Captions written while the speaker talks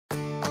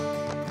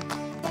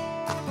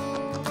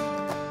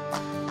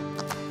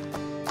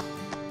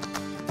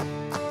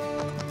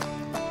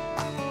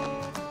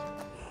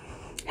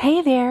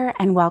Hey there,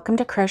 and welcome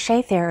to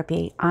Crochet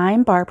Therapy.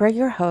 I'm Barbara,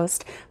 your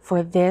host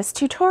for this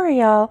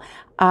tutorial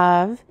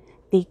of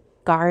the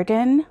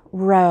Garden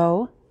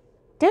Row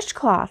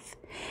dishcloth.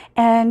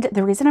 And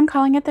the reason I'm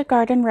calling it the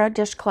Garden Row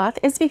dishcloth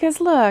is because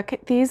look,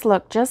 these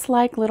look just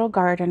like little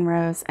garden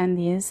rows, and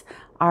these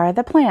are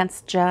the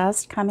plants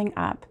just coming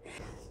up.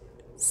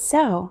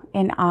 So,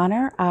 in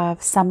honor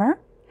of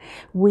summer,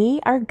 we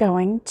are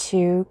going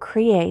to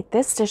create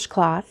this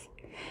dishcloth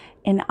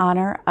in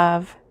honor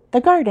of the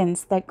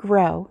gardens that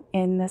grow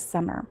in the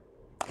summer.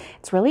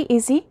 It's really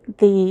easy.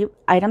 The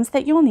items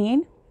that you'll need: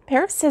 a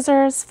pair of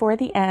scissors for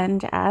the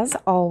end, as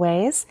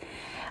always.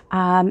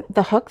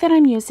 The hook that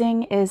I'm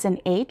using is an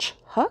H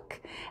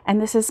hook,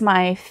 and this is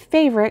my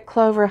favorite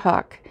clover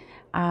hook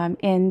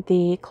in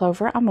the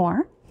Clover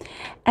Amour.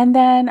 And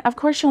then, of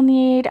course, you'll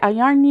need a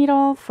yarn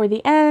needle for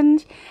the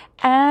end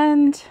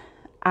and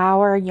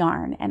our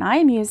yarn. And I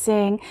am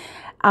using,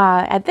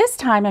 at this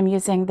time, I'm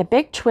using the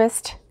Big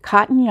Twist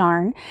cotton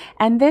yarn,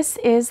 and this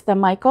is the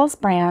Michaels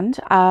brand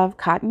of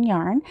cotton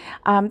yarn.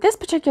 This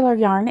particular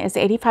yarn is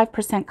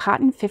 85%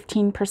 cotton,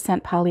 15%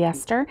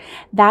 polyester.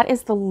 That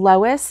is the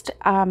lowest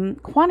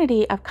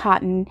quantity of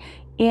cotton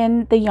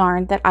in the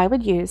yarn that I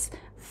would use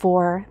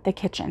for the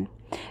kitchen.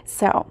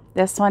 So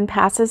this one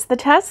passes the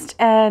test,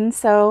 and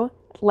so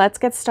let's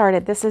get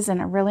started. This is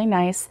in a really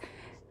nice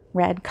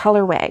red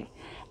colorway.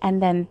 And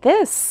then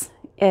this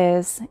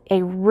is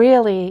a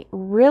really,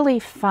 really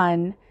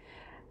fun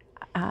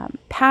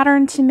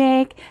pattern to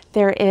make.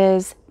 There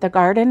is the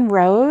garden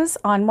rose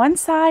on one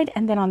side,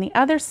 and then on the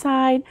other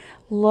side,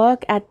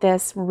 look at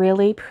this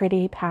really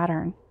pretty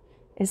pattern.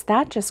 Is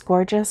that just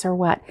gorgeous or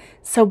what?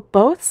 So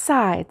both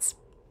sides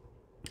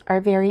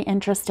are very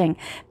interesting.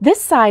 This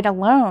side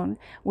alone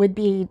would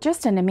be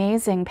just an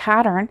amazing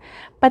pattern,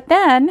 but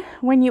then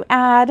when you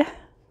add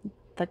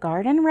the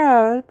garden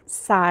rose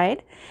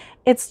side,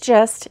 it's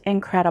just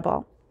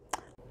incredible.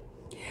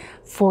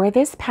 For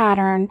this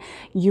pattern,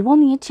 you will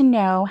need to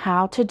know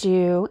how to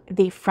do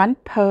the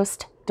front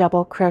post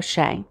double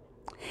crochet.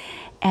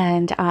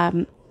 And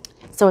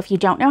so if you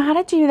don't know how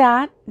to do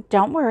that,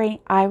 don't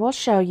worry, I will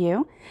show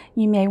you.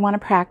 You may want to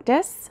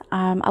practice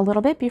a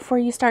little bit before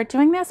you start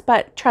doing this,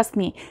 but trust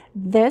me,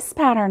 this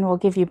pattern will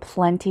give you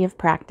plenty of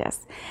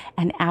practice.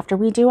 And after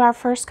we do our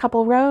first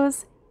couple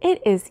rows,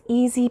 it is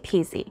easy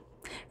peasy.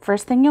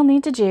 First thing you'll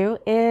need to do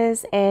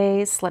is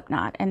a slip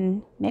knot,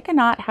 and make a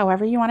knot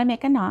however you want to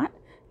make a knot.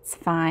 It's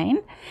fine.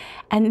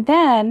 And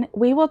then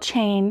we will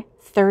chain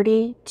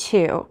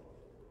 32.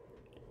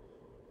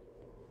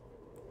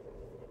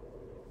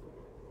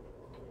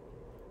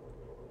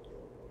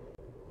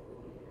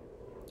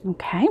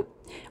 Okay,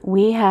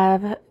 we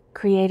have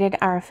created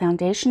our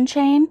foundation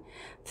chain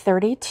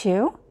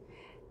 32.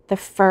 The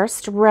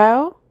first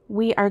row,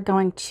 we are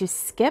going to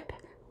skip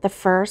the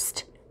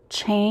first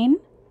chain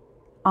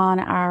on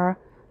our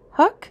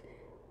hook,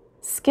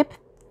 skip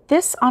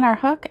this on our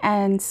hook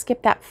and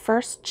skip that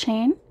first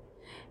chain,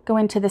 go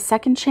into the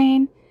second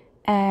chain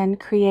and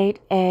create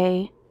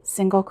a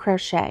single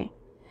crochet,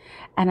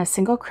 and a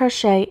single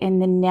crochet in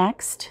the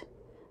next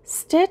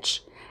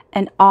stitch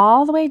and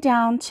all the way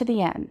down to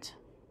the end.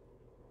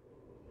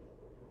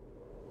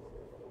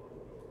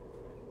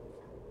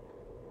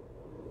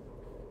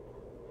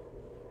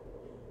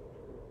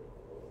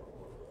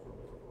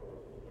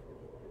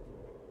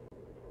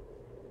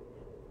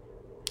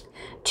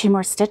 Two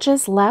more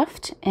stitches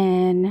left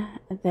in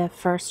the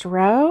first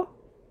row.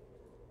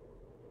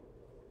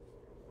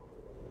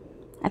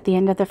 At the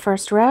end of the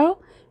first row,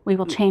 we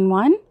will chain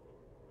one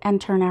and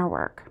turn our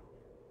work.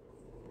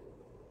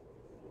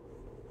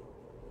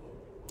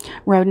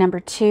 Row number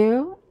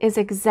 2 is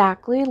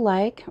exactly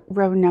like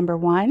row number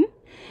 1.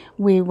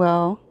 We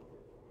will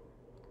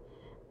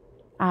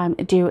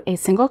do a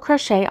single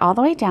crochet all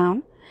the way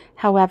down.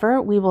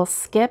 However, we will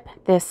skip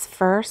this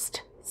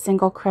first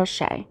single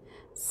crochet.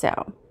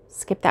 So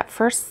skip that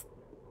first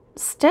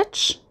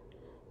stitch,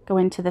 go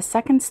into the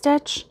second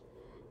stitch,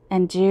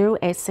 and do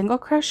a single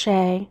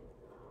crochet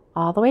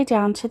all the way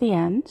down to the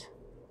end.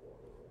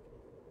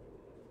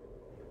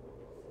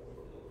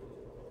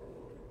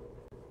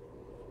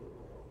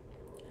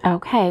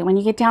 Okay, when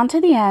you get down to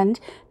the end,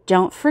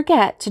 don't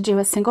forget to do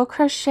a single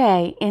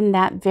crochet in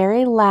that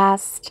very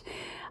last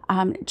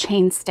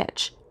chain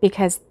stitch,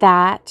 because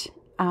that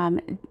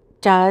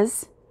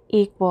does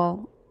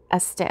equal a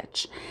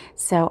stitch.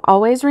 So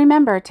always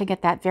remember to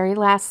get that very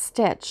last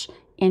stitch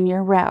in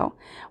your row.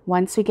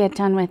 Once we get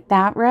done with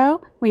that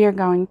row, we are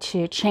going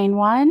to chain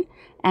one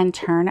and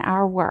turn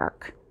our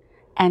work,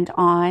 and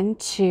on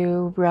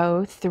to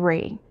row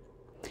 3.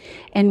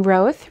 In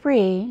row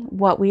 3,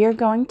 what we are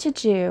going to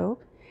do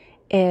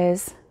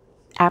is,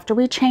 after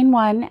we chain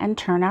one and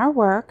turn our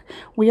work,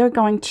 we are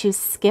going to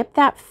skip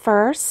that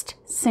first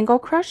single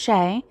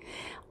crochet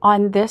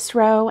on this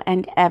row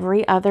and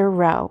every other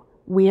row.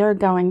 We are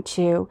going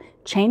to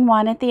chain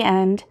one at the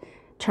end,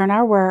 turn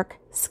our work,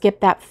 skip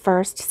that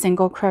first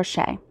single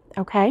crochet.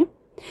 Okay?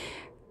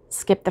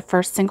 Skip the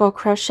first single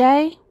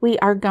crochet. We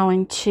are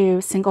going to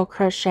single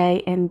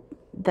crochet in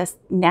the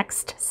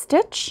next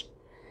stitch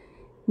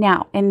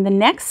Now in the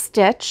next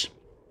stitch,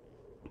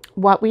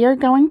 what we are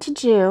going to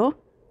do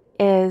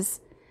is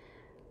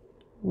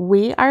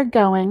we are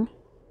going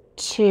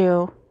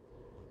to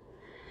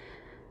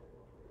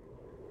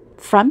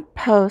front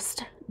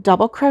post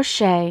double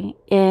crochet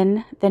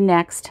in the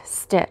next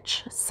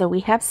stitch. So we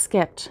have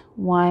skipped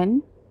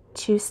 1,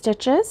 2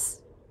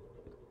 stitches,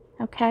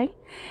 okay?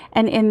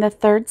 And in the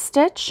third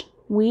stitch,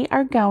 we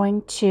are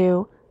going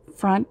to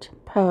front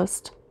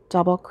post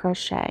double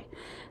crochet.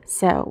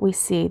 So we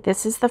see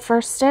this is the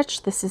first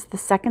stitch, this is the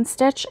second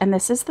stitch, and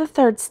this is the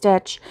third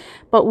stitch,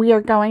 but we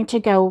are going to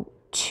go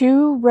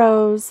 2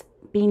 rows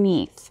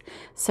beneath.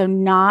 So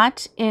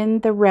not in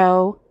the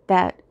row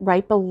that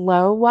right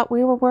below what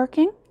we were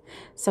working.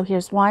 So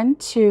here's 1,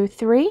 2,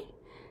 3,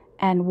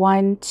 and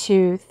 1,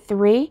 2,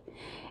 3.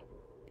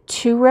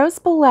 2 rows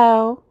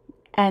below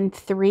and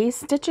 3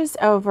 stitches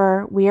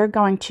over, we are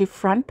going to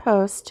front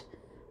post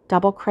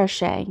double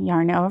crochet.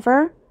 Yarn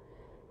over,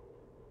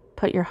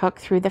 put your hook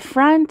through the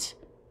front,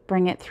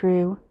 bring it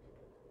through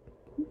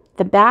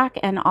the back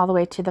and all the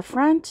way to the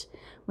front.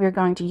 We're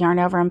going to yarn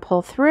over and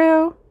pull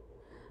through,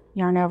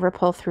 yarn over,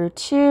 pull through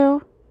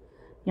 2,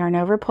 yarn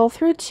over, pull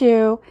through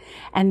 2,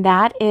 and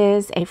that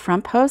is a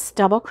front post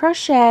double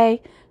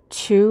crochet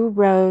 2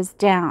 rows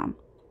down,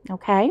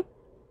 okay?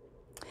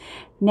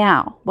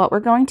 Now, what we're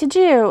going to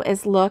do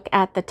is look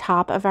at the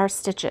top of our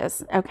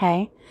stitches,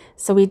 okay?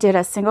 So we did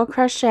a single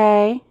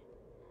crochet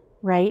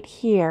right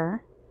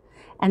here,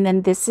 and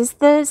then this is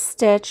the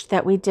stitch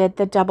that we did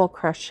the double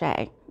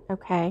crochet,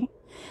 okay?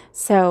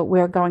 So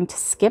we're going to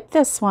skip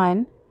this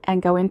one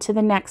and go into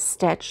the next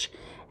stitch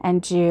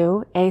and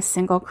do a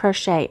single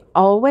crochet.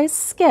 Always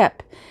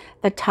skip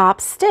the top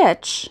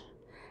stitch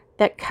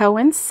that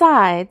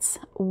coincides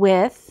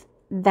with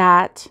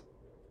that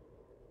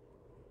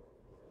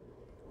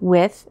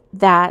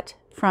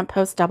front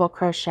post double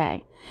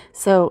crochet.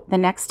 So the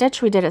next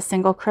stitch we did a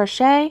single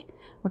crochet.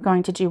 We're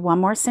going to do 1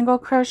 more single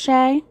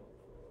crochet,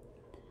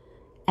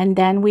 and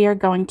then we are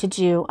going to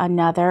do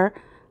another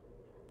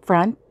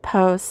front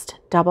post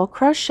double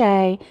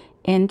crochet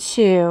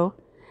into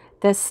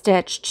the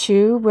stitch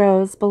 2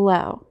 rows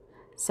below.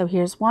 So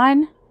here's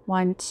 1,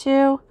 1,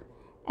 2,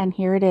 and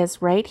here it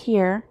is right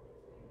here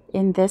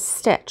in this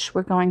stitch.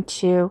 We're going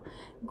to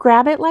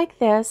grab it like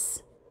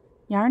this,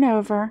 yarn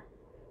over.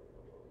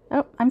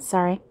 Oh, I'm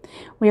sorry.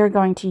 We are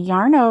going to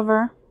yarn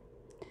over,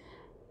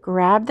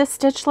 grab the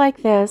stitch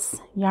like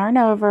this, yarn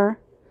over,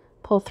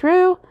 pull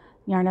through,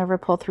 yarn over,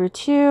 pull through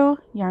 2,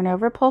 yarn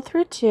over, pull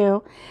through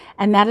 2,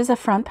 and that is a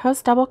front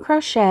post double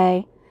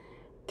crochet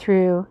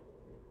through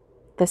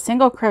the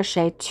single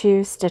crochet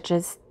 2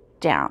 stitches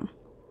down.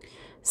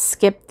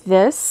 Skip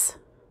this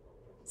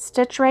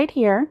stitch right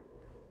here.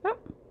 Oh,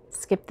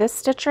 skip this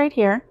stitch right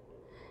here,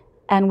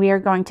 and we are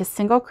going to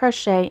single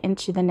crochet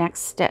into the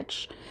next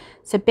stitch.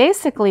 So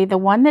basically the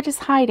one that is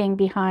hiding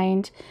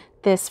behind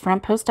this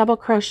front post double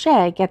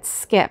crochet gets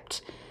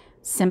skipped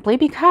simply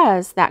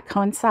because that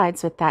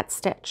coincides with that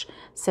stitch.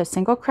 So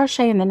single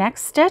crochet in the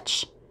next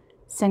stitch,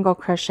 single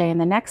crochet in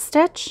the next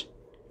stitch,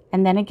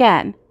 and then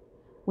again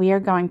we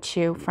are going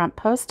to front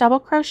post double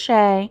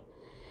crochet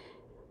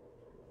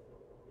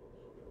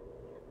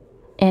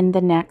in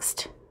the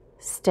next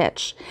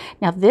stitch.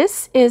 Now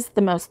this is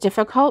the most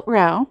difficult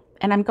row,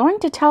 and I'm going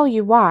to tell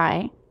you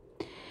why.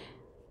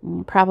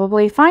 You're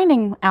probably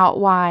finding out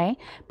why,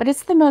 but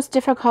it's the most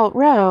difficult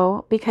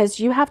row because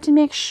you have to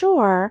make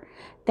sure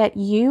that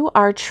you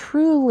are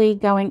truly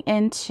going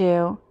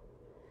into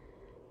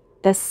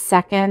the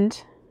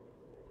second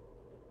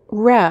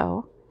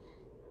row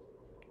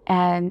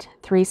and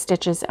 3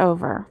 stitches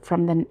over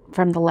from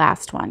the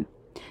last one.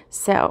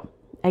 So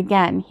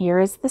again, here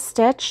is the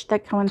stitch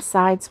that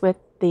coincides with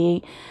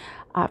the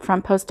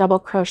front post double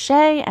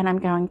crochet, and I'm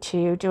going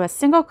to do a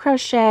single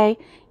crochet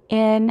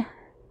in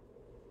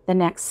the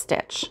next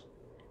stitch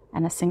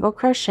and a single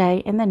crochet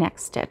in the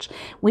next stitch.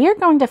 We are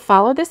going to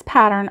follow this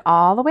pattern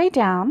all the way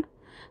down.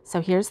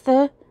 So here's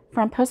the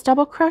front post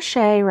double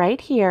crochet right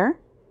here,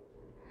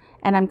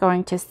 and I'm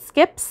going to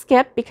skip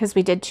because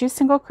we did 2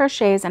 single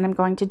crochets, and I'm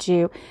going to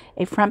do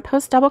a front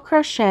post double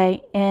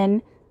crochet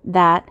in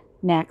that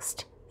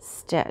next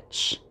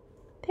stitch.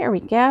 There we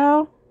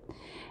go.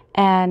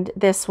 And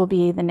this will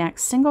be the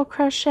next single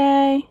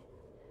crochet,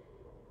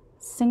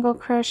 single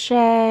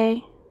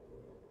crochet,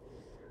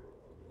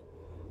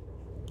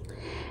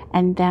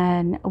 and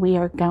then we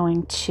are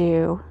going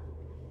to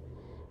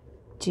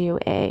do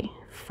a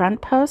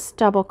front post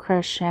double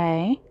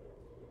crochet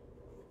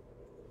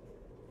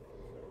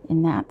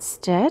in that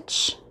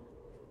stitch.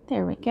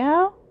 There we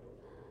go.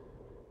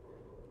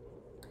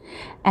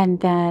 And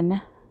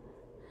then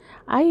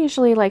I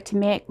usually like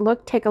to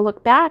take a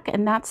look back,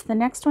 and that's the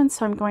next one.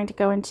 So I'm going to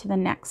go into the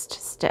next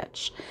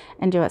stitch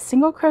and do a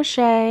single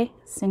crochet,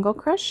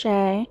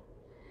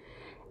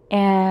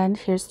 and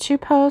here's 2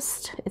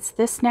 posts. It's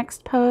this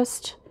next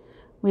post.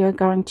 We are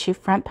going to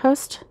front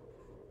post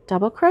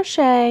double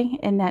crochet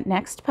in that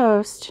next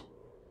post,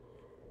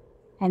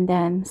 and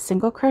then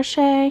single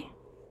crochet,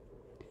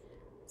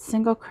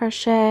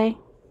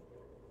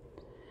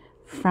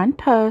 front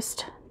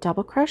post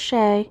double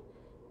crochet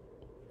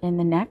in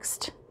the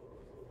next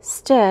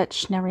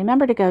stitch. Now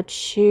remember to go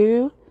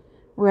 2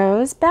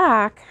 rows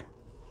back,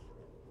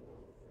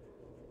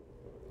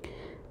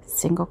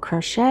 single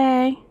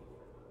crochet,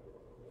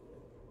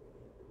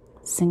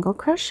 single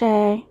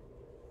crochet.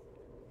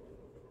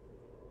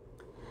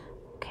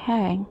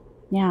 Okay,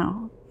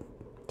 now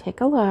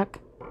take a look.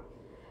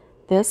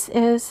 This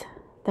is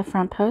the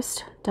front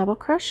post double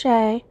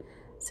crochet,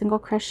 single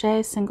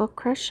crochet, single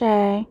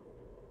crochet.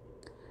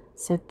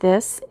 So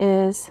this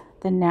is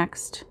the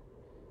next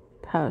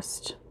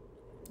post.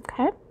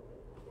 Okay.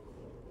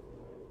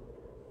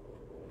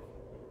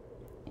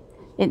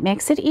 It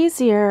makes it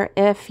easier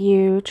if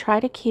you try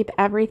to keep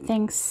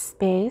everything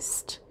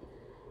spaced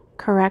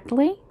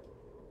correctly.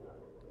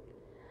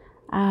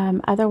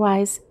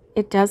 Otherwise,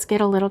 it does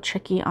get a little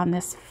tricky on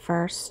this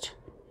first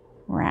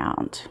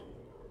round.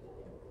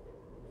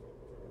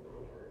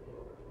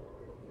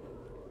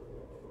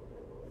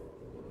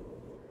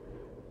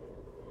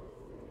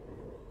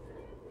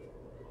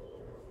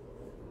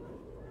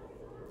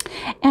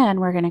 And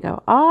we're going to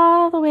go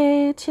all the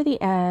way to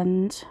the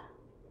end.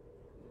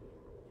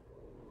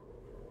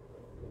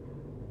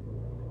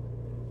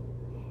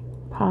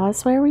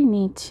 Pause where we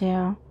need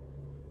to.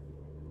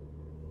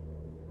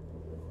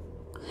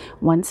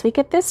 Once we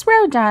get this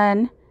row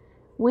done,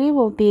 we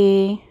will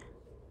be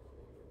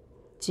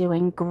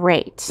doing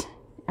great.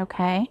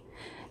 Okay,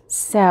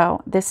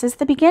 so this is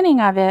the beginning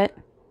of it.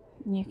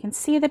 You can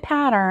see the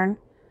pattern.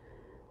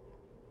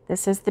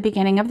 This is the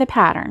beginning of the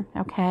pattern.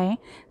 Okay,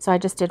 so I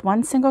just did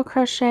 1 single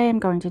crochet. I'm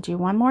going to do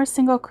 1 more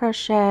single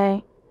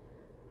crochet.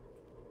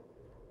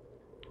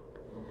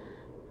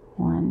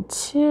 1,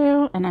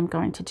 2, and I'm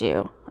going to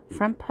do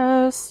front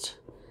post.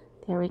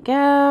 There we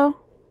go.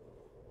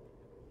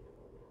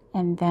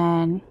 And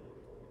then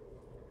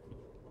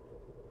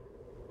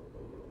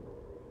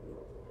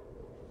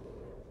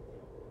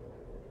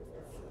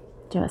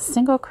do a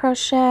single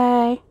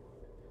crochet.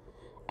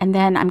 And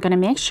then I'm going to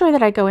make sure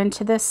that I go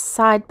into this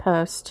side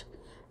post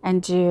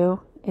and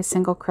do a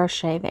single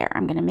crochet there.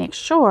 I'm going to make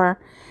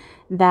sure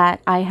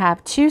that I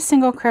have 2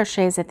 single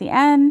crochets at the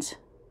end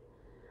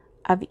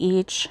of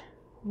each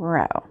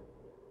row.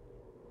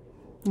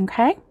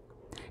 Okay,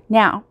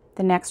 now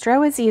the next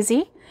row is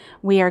easy.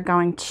 We are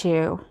going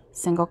to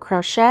single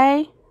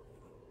crochet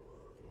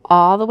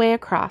all the way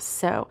across.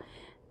 So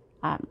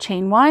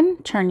chain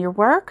 1, turn your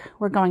work.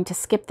 We're going to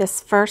skip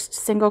this first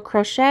single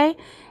crochet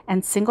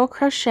and single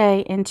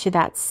crochet into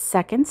that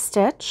second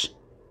stitch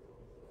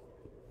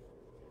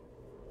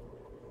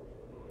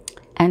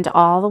and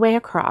all the way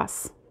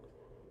across.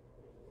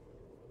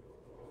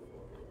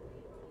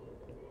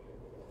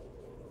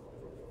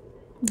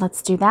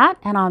 Let's do that,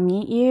 and I'll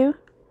meet you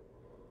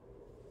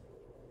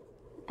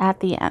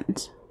at the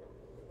end.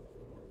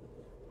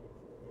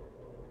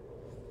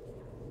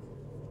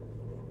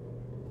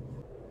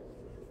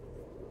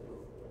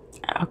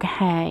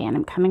 Okay, and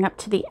I'm coming up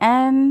to the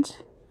end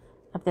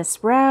of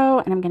this row,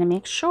 and I'm going to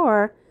make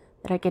sure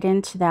that I get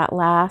into that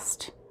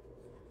last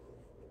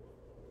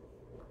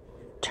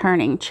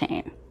turning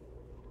chain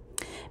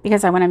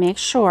because I want to make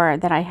sure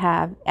that I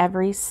have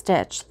every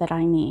stitch that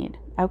I need.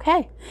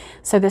 Okay,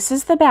 so this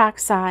is the back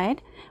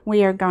side.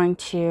 We are going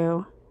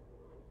to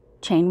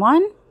chain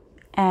 1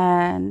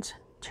 and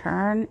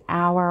turn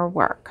our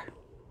work.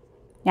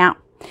 Now,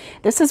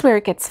 this is where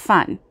it gets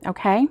fun,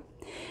 okay?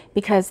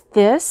 Because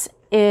this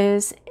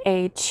is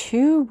a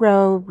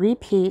 2-row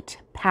repeat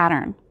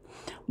pattern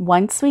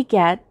once we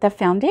get the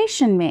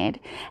foundation made.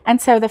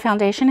 And so the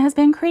foundation has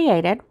been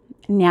created.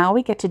 Now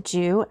we get to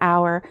do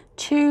our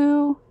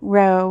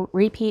 2-row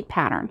repeat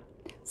pattern.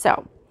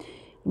 So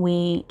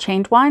we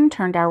chained 1,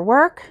 turned our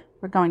work.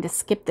 We're going to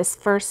skip this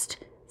first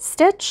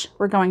stitch.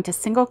 We're going to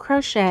single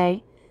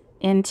crochet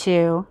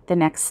into the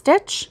next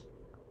stitch.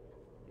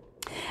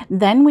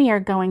 Then we are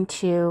going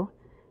to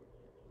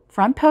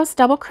front post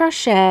double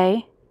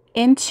crochet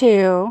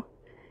into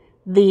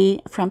the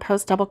front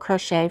post double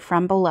crochet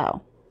from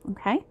below.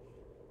 Okay,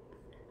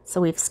 so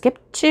we've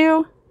skipped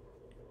 2.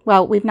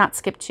 Well, we've not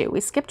skipped 2.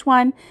 We skipped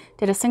 1,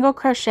 did a single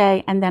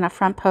crochet, and then a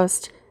front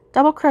post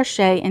double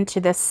crochet into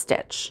this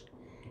stitch.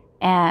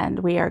 And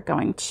we are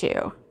going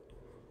to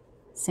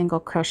single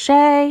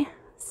crochet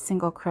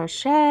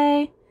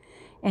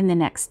in the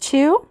next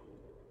 2,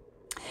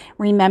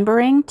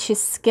 remembering to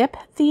skip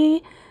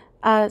the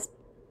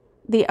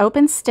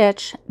open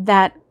stitch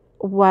that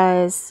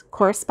was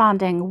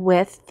corresponding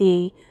with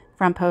the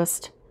front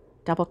post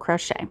double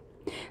crochet.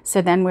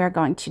 So then we're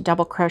going to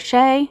double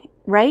crochet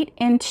right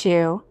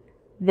into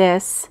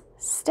this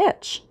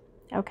stitch.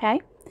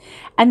 Okay,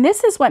 and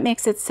this is what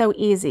makes it so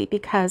easy,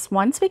 because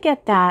once we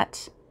get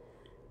that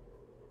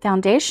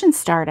foundation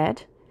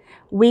started,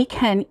 we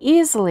can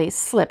easily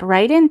slip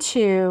right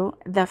into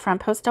the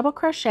front post double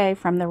crochet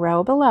from the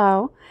row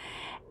below,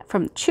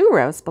 from 2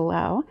 rows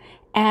below,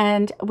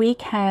 and we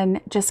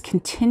can just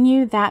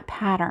continue that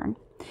pattern.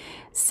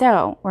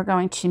 So we're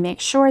going to make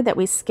sure that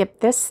we skip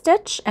this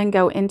stitch and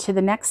go into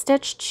the next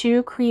stitch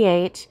to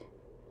create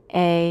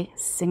a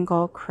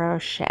single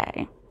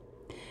crochet.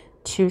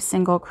 2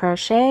 single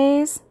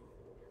crochets,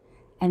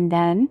 and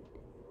then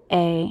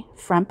a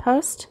front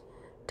post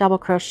double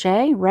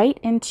crochet right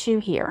into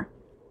here.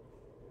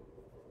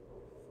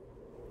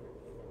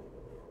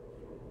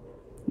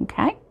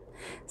 Okay,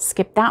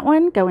 skip that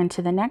one, go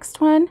into the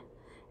next one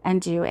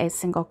and do a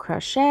single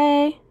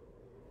crochet,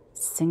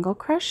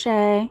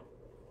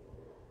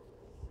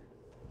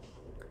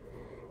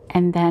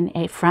 and then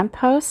a front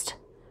post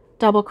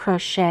double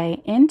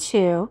crochet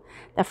into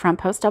the front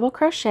post double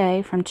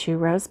crochet from 2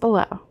 rows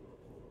below.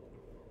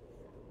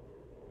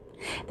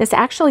 This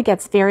actually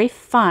gets very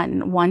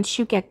fun once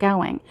you get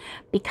going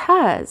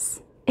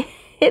because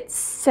it's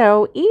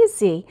so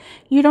easy.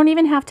 You don't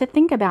even have to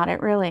think about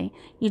it really.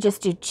 You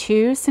just do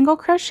 2 single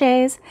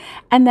crochets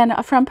and then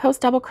a front post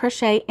double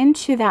crochet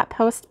into that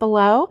post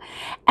below.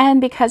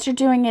 And because you're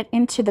doing it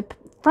into the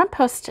front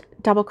post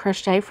double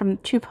crochet from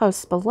 2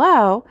 posts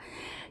below,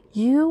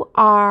 you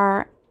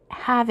are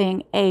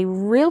having a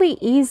really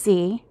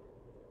easy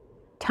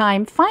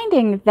time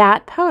finding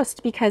that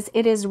post because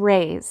it is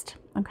raised.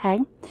 Okay,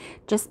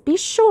 just be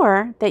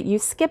sure that you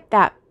skip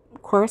that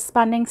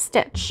corresponding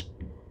stitch.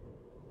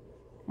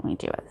 And we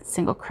do a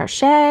single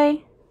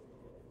crochet,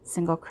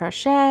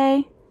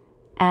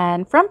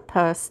 and front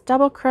post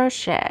double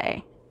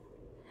crochet,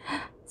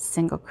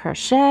 single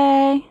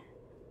crochet,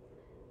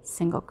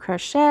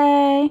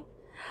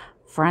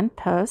 front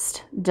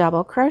post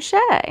double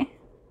crochet,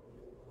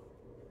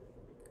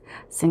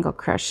 single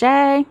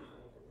crochet,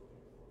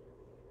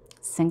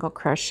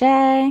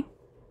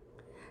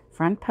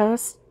 front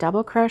post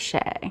double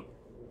crochet.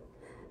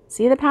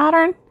 See the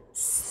pattern?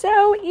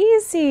 So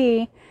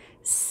easy,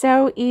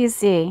 so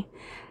easy.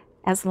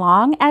 As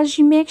long as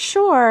you make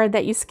sure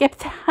that you skip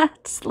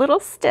that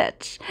little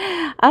stitch.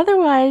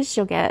 Otherwise,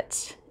 you'll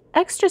get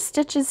extra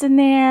stitches in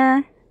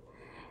there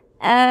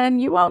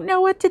and you won't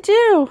know what to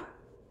do.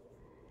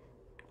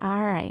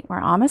 All right, we're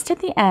almost at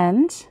the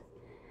end.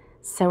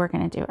 So we're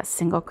going to do a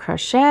single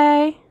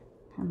crochet,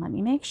 and let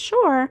me make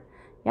sure.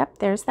 Yep,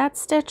 there's that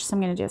stitch. So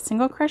I'm going to do a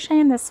single crochet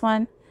in this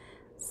one,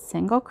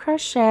 single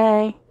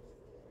crochet,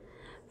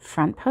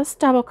 front post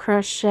double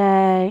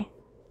crochet.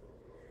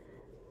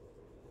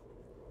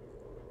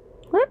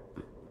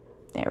 Whoop.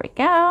 There we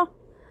go.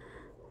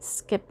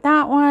 Skip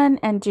that one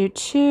and do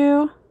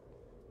 2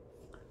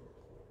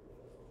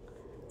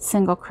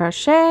 single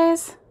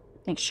crochets.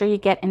 Make sure you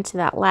get into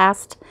that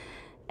last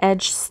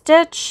edge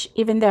stitch,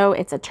 even though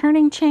it's a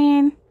turning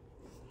chain.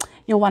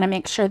 You'll want to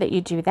make sure that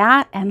you do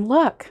that. And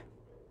look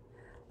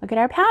at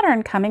our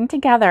pattern coming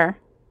together.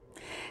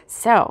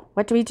 So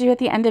what do we do at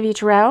the end of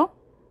each row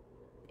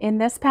in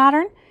this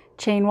pattern?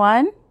 Chain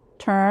 1,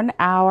 turn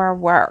our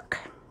work.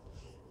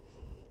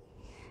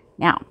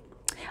 Now,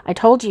 I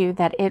told you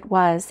that it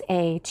was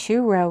a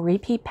 2-row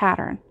repeat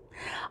pattern.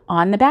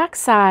 On the back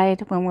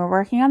side, when we're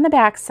working on the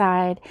back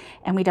side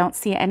and we don't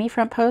see any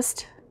front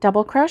post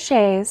double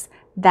crochets,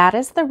 that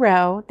is the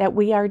row that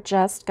we are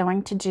just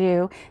going to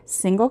do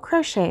single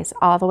crochets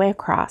all the way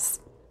across.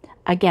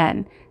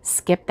 Again,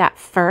 skip that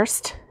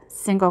first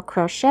single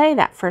crochet,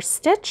 that first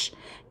stitch,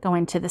 go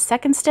into the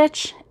second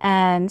stitch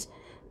and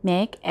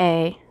make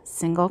a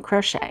single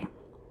crochet.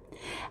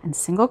 And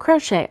single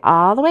crochet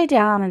all the way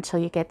down until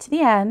you get to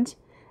the end.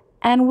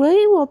 And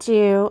we will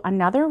do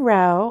another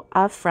row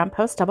of front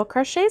post double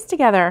crochets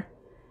together.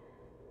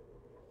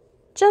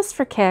 Just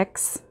for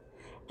kicks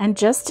and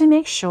just to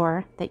make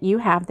sure that you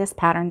have this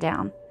pattern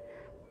down.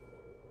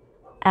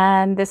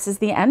 And this is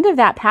the end of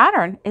that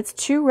pattern. It's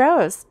 2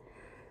 rows.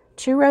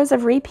 2 rows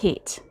of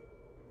repeat.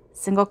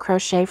 Single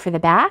crochet for the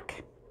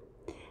back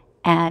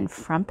and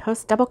front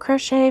post double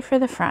crochet for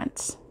the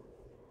front.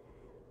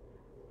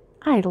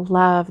 I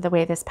love the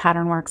way this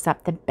pattern works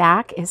up. The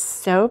back is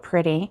so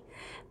pretty.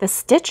 The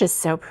stitch is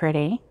so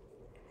pretty.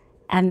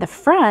 And the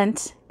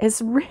front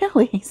is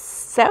really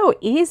so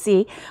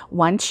easy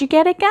once you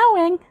get it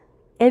going.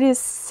 It is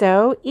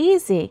so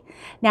easy.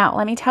 Now,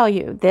 let me tell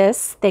you,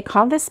 they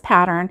call this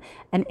pattern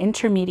an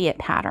intermediate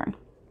pattern.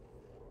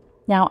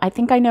 Now, I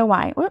think I know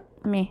why. Whoop,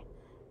 let me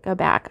go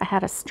back. I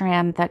had a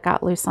strand that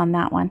got loose on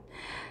that one.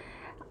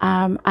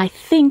 I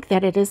think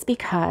that it is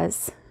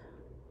because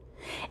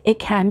it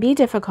can be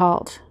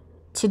difficult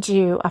to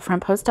do a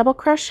front post double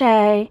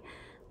crochet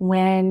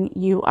when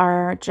you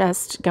are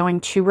just going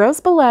 2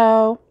 rows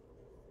below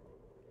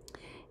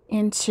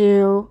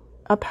into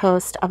a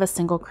post of a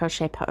single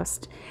crochet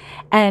post.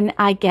 And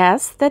I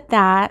guess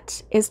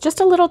that is just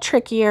a little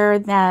trickier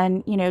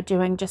than, you know,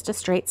 doing just a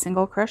straight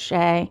single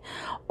crochet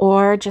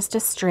or just a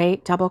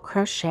straight double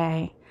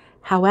crochet.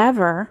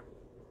 However,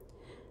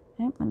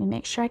 let me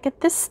make sure I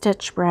get this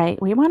stitch right.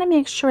 We want to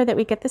make sure that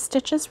we get the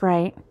stitches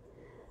right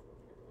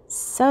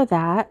so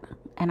that,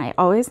 and I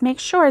always make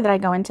sure that I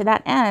go into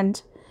that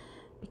end,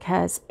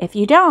 because if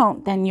you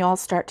don't, then you'll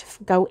start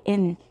to go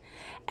in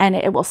and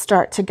it will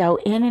start to go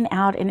in and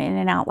out and in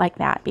and out like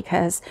that,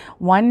 because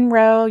one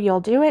row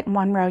you'll do it and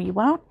one row you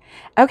won't.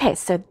 Okay,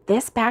 so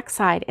this back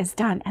side is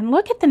done, and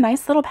look at the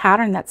nice little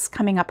pattern that's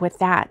coming up with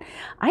that.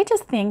 I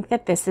just think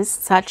that this is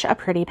such a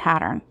pretty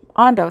pattern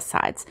on both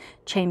sides.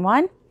 Chain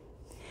 1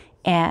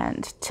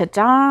 and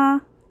ta-da,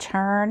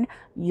 turn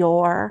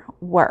your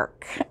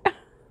work.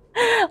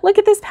 Look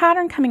at this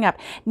pattern coming up.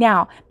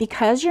 Now,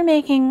 because you're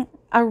making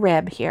a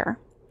rib here,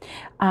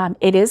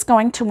 it is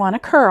going to want to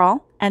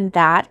curl, and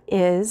that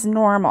is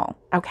normal,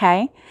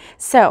 okay?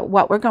 So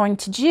what we're going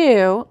to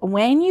do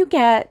when you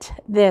get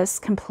this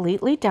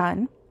completely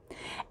done,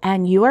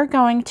 and you are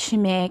going to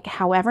make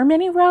however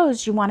many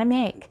rows you want to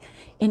make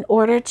in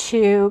order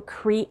to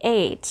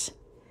create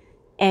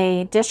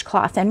a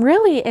dishcloth. And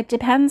really, it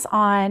depends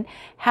on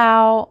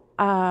how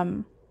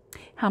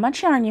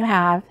much yarn you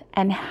have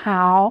and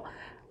how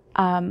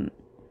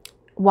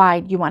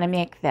wide you want to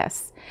make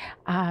this,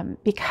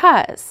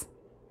 because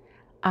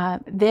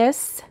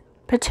this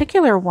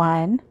particular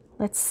one,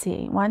 let's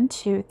see, 1,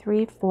 2,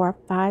 3, 4,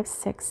 5,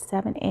 6,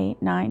 7,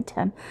 8, 9,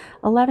 10,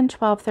 11,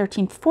 12,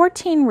 13,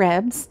 14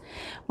 ribs,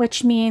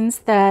 which means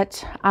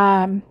that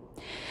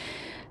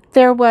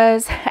there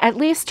was at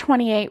least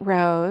 28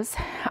 rows,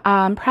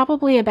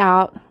 probably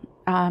about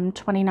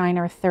 29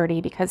 or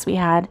 30, because we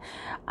had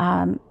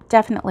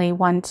definitely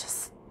 1 to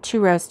 2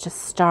 rows to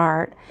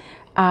start.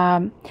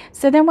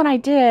 So then what I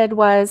did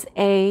was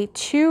a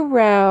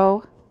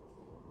 2-row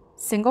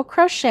single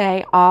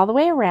crochet all the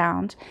way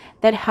around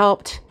that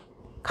helped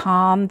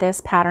calm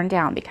this pattern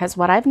down, because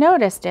what I've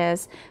noticed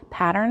is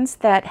patterns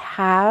that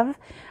have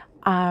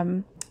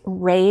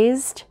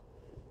raised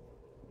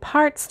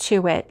parts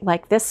to it,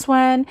 like this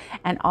one,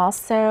 and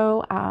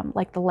also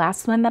like the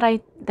last one that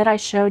I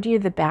showed you,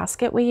 the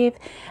basket weave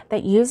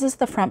that uses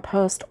the front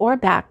post or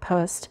back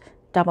post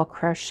double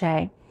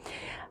crochet,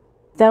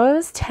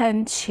 those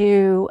tend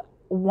to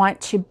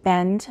want to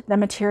bend the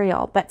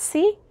material. But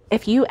see,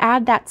 if you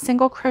add that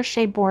single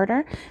crochet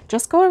border,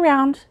 just go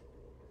around,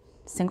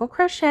 single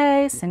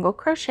crochet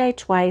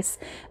twice,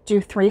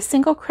 do 3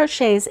 single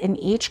crochets in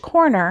each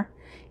corner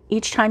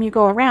each time you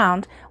go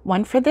around,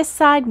 1 for this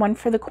side, 1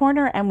 for the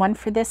corner, and 1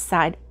 for this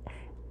side.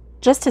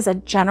 Just as a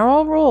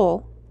general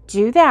rule,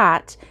 do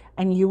that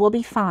and you will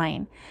be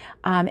fine.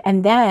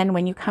 And then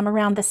when you come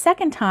around the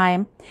second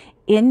time,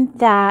 in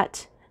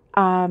that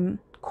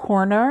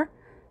corner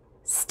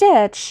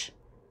stitch,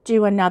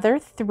 do another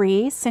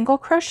 3 single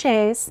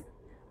crochets.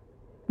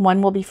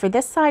 1 will be for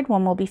this side,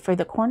 1 will be for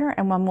the corner,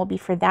 and 1 will be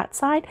for that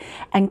side,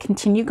 and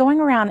continue going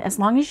around. As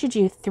long as you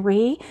do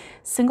 3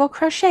 single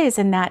crochets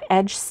in that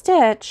edge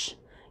stitch,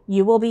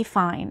 you will be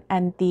fine,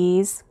 and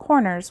these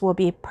corners will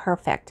be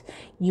perfect.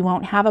 You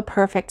won't have a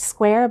perfect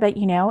square, but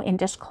you know, in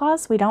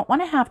dishcloths, we don't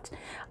want to have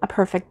a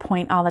perfect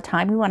point all the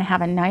time. We want to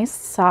have a nice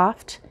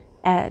soft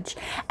edge,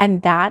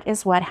 and that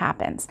is what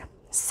happens.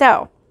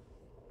 So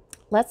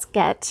let's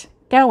get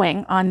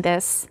going on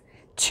this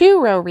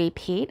 2-row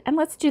repeat, and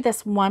let's do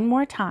this one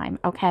more time,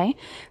 okay?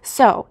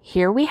 So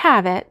here we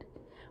have it.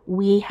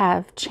 We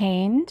have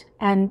chained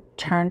and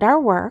turned our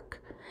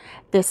work.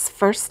 This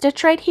first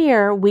stitch right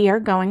here, we are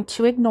going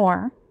to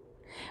ignore.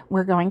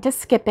 We're going to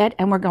skip it,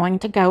 and we're going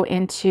to go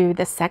into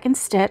the second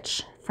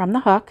stitch from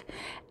the hook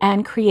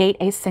and create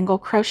a single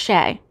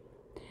crochet.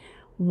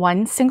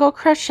 1 single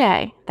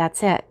crochet,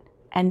 that's it.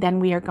 And then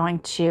we are going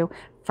to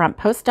front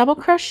post double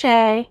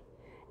crochet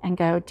and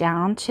go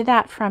down to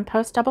that front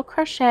post double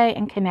crochet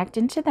and connect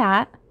into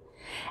that.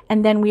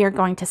 And then we are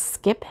going to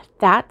skip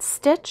that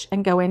stitch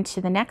and go into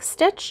the next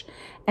stitch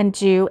and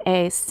do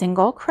a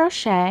single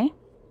crochet,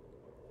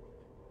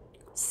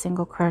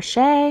 single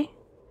crochet,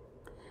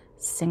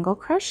 single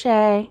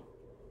crochet,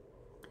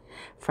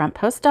 front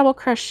post double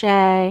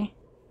crochet.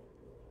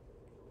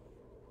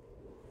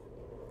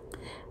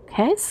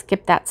 Okay,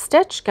 skip that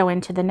stitch, go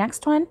into the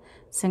next one,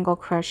 single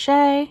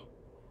crochet,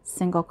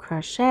 single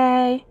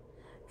crochet,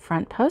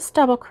 front post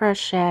double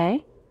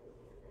crochet.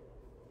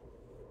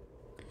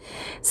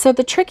 So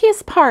the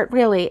trickiest part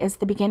really is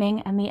the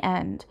beginning and the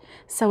end.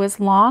 So as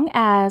long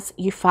as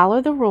you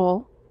follow the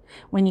rule,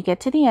 when you get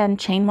to the end,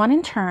 chain 1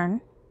 and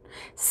turn,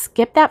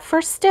 skip that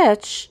first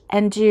stitch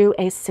and do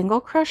a single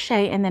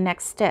crochet in the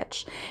next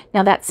stitch.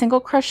 Now that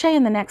single crochet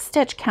in the next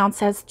stitch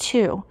counts as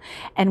 2,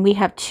 and we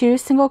have 2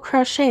 single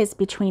crochets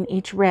between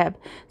each rib.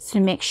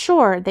 So make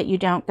sure that you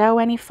don't go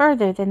any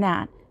further than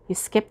that. You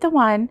skip the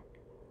 1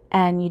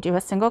 and you do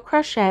a single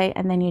crochet,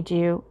 and then you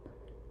do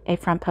a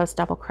front post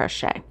double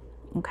crochet.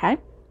 Okay,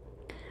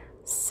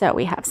 so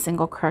we have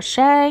single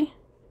crochet,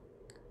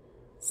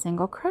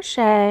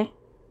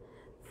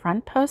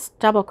 front post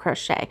double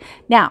crochet.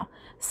 Now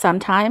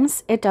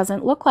sometimes it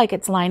doesn't look like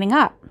it's lining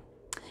up.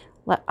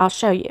 I'll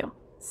show you.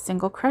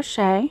 Single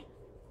crochet,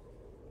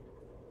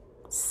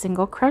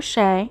 single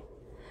crochet.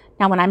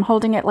 Now when I'm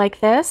holding it like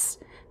this,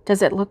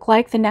 does it look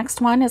like the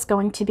next one is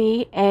going to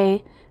be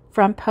a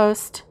front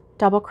post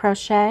double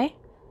crochet?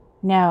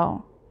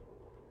 No,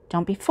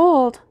 don't be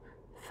fooled.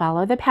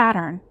 Follow the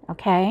pattern,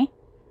 okay?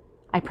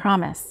 I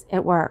promise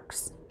it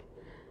works.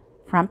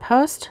 Front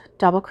post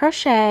double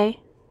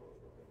crochet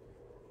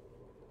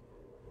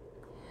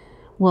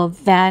will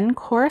then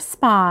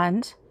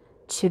correspond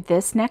to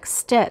this next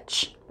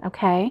stitch,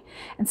 okay?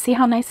 And see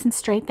how nice and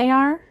straight they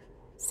are?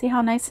 See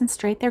how nice and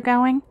straight they're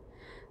going?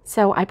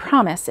 So I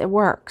promise it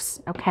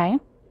works, okay?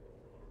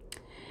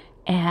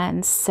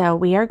 And so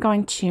we are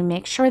going to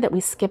make sure that we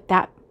skip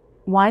that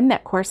one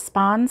that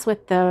corresponds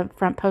with the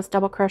front post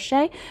double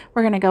crochet,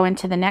 we're going to go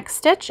into the next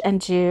stitch and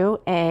do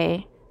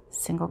a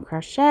single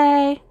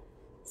crochet,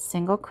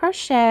 single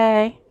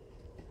crochet.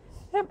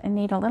 Yep, I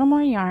need a little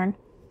more yarn.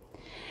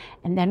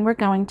 And then we're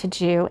going to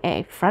do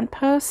a front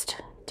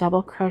post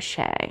double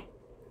crochet.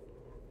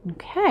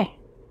 Okay.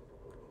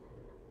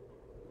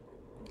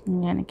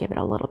 I'm going to give it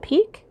a little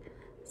peek.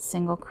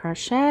 Single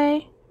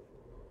crochet,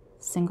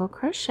 single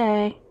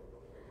crochet,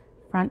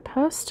 front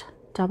post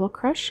double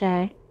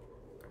crochet,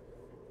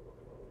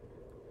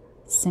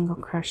 single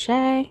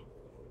crochet,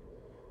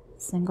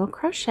 single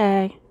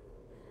crochet,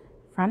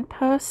 front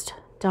post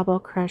double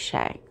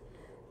crochet.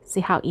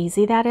 See how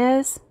easy that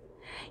is?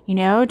 You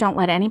know, don't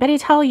let anybody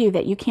tell you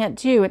that you can't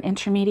do an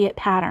intermediate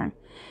pattern,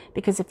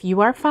 because if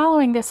you are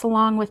following this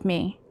along with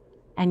me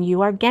and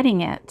you are getting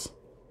it,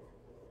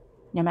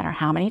 no matter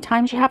how many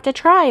times you have to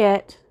try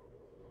it,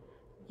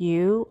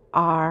 you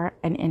are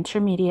an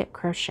intermediate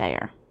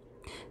crocheter.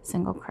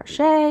 Single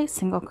crochet,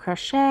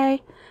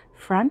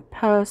 front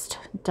post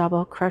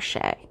double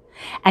crochet.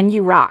 And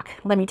you rock,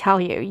 let me tell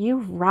you, you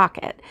rock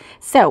it.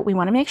 So we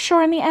want to make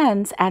sure in the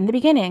ends and the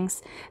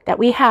beginnings that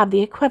we have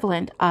the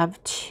equivalent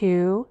of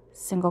 2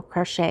 single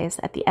crochets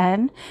at the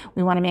end.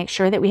 We want to make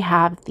sure that we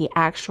have the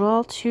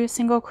actual 2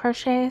 single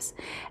crochets,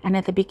 and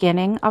at the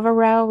beginning of a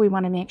row we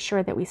want to make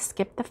sure that we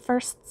skip the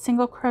first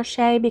single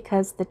crochet,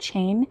 because the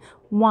chain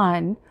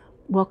 1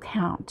 will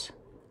count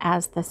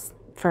as the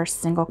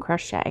first single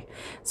crochet.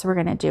 So we're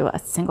going to do a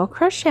single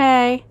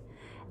crochet,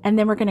 and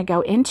then we're going to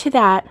go into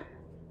that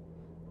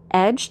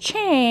edge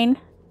chain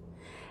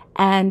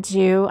and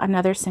do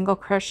another single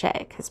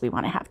crochet, because we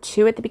want to have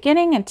 2 at the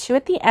beginning and 2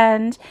 at the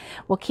end.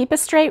 We'll keep a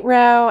straight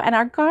row, and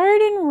our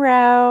garden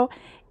row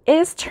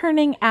is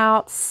turning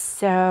out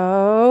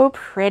so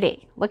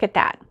pretty. Look at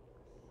that.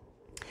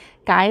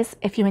 Guys,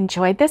 if you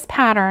enjoyed this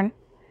pattern,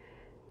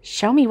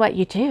 show me what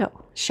you do.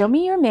 Show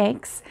me your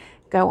makes.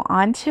 Go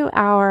onto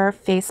our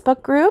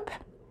Facebook group.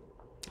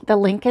 The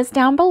link is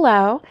down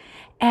below.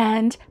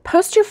 And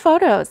post your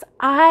photos.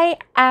 I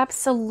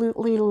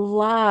absolutely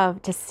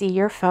love to see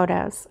your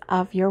photos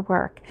of your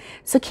work.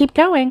 So keep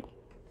going.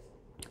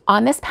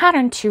 On this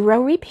pattern, 2 row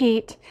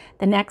repeat.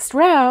 The next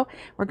row,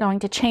 we're going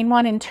to chain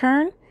 1 and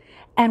turn,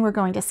 and we're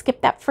going to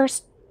skip that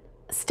first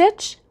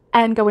stitch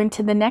and go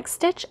into the next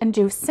stitch and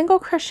do single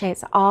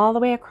crochets all the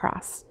way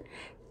across,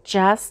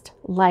 just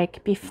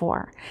like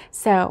before.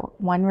 So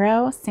 1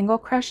 row, single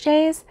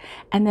crochets,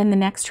 and then the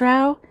next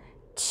row,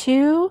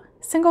 2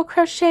 single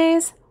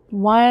crochets,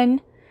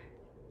 1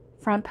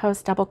 front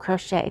post double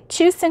crochet,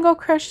 2 single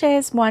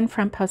crochets, 1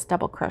 front post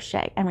double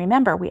crochet. And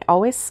remember, we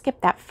always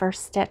skip that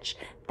first stitch.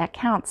 That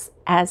counts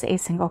as a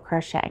single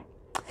crochet.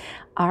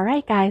 All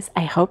right, guys,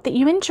 I hope that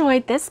you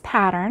enjoyed this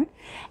pattern,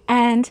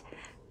 and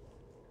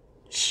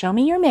show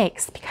me your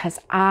makes, because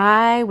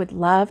I would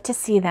love to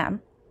see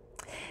them.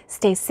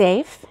 Stay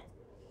safe,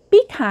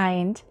 be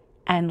kind,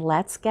 and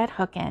let's get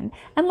hooking,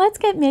 and let's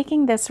get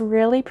making this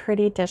really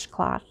pretty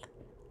dishcloth,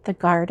 the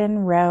Garden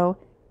Row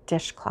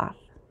dishcloth.